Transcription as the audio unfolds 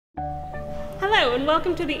Hello and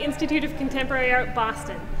welcome to the Institute of Contemporary Art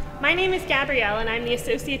Boston. My name is Gabrielle and I'm the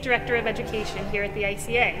Associate Director of Education here at the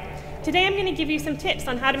ICA. Today I'm going to give you some tips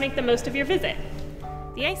on how to make the most of your visit.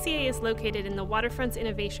 The ICA is located in the Waterfront's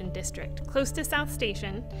Innovation District, close to South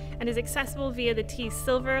Station, and is accessible via the T's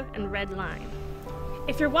Silver and Red Line.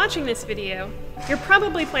 If you're watching this video, you're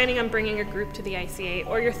probably planning on bringing a group to the ICA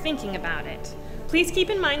or you're thinking about it. Please keep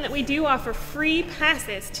in mind that we do offer free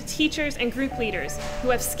passes to teachers and group leaders who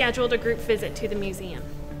have scheduled a group visit to the museum.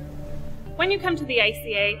 When you come to the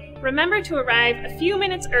ICA, remember to arrive a few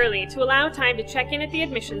minutes early to allow time to check in at the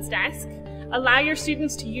admissions desk, allow your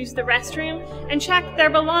students to use the restroom, and check their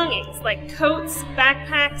belongings like coats,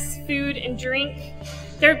 backpacks, food, and drink.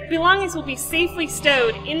 Their belongings will be safely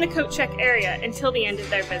stowed in the coat check area until the end of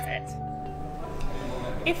their visit.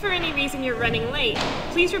 If for any reason you're running late,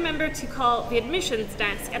 please remember to call the admissions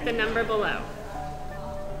desk at the number below.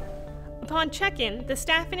 Upon check-in, the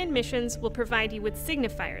staff in admissions will provide you with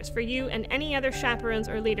signifiers for you and any other chaperones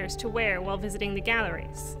or leaders to wear while visiting the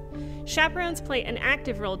galleries. Chaperones play an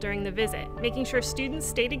active role during the visit, making sure students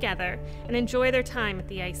stay together and enjoy their time at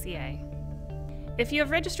the ICA. If you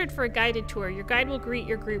have registered for a guided tour, your guide will greet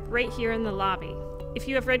your group right here in the lobby. If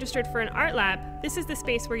you have registered for an art lab, this is the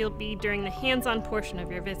space where you'll be during the hands-on portion of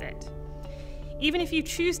your visit. Even if you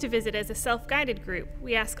choose to visit as a self-guided group,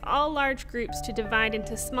 we ask all large groups to divide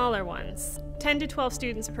into smaller ones, 10 to 12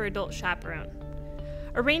 students per adult chaperone.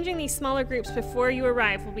 Arranging these smaller groups before you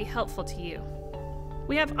arrive will be helpful to you.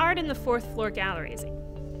 We have art in the 4th floor galleries,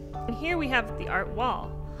 and here we have the art wall.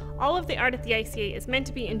 All of the art at the ICA is meant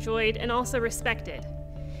to be enjoyed and also respected.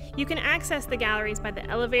 You can access the galleries by the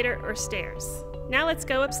elevator or stairs. Now let's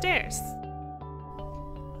go upstairs.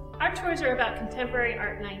 Our tours are about contemporary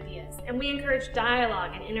art and ideas, and we encourage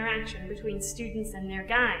dialogue and interaction between students and their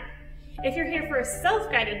guide. If you're here for a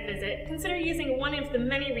self-guided visit, consider using one of the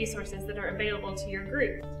many resources that are available to your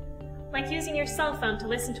group, like using your cell phone to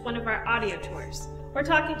listen to one of our audio tours, or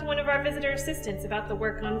talking to one of our visitor assistants about the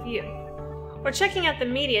work on view, or checking out the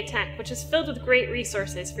media tent, which is filled with great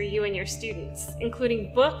resources for you and your students,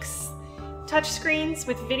 including books, touchscreens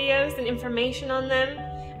with videos and information on them,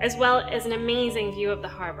 as well as an amazing view of the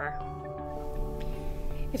harbor.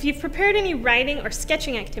 If you've prepared any writing or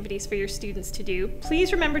sketching activities for your students to do,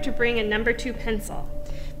 please remember to bring a number 2 pencil.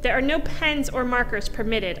 There are no pens or markers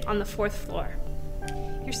permitted on the 4th floor.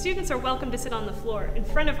 Your students are welcome to sit on the floor in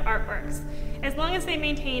front of artworks, as long as they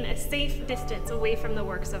maintain a safe distance away from the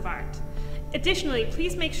works of art. Additionally,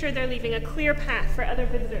 please make sure they're leaving a clear path for other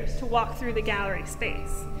visitors to walk through the gallery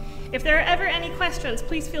space. If there are ever any questions,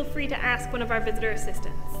 please feel free to ask one of our visitor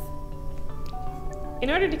assistants. In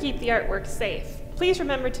order to keep the artwork safe, please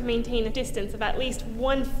remember to maintain a distance of at least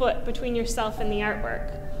 1 foot between yourself and the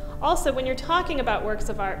artwork. Also, when you're talking about works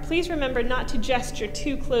of art, please remember not to gesture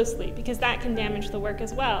too closely because that can damage the work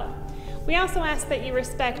as well. We also ask that you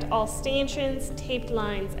respect all stanchions, taped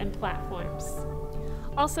lines, and platforms.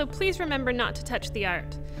 Also, please remember not to touch the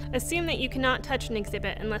art. Assume that you cannot touch an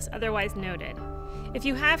exhibit unless otherwise noted. If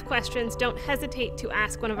you have questions, don't hesitate to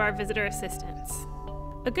ask one of our visitor assistants.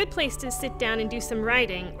 A good place to sit down and do some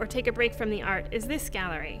writing or take a break from the art is this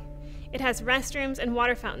gallery. It has restrooms and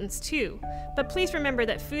water fountains too, but please remember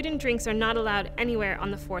that food and drinks are not allowed anywhere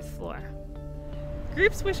on the 4th floor.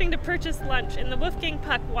 Groups wishing to purchase lunch in the Wolfgang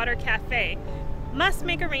Puck Water Cafe must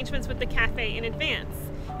make arrangements with the cafe in advance.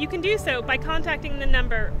 You can do so by contacting the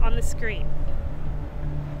number on the screen.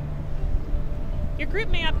 Your group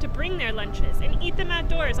may opt to bring their lunches and eat them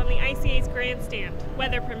outdoors on the ICA's grandstand,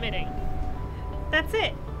 weather permitting. That's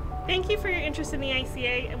it. Thank you for your interest in the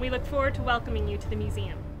ICA, and we look forward to welcoming you to the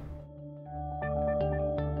museum.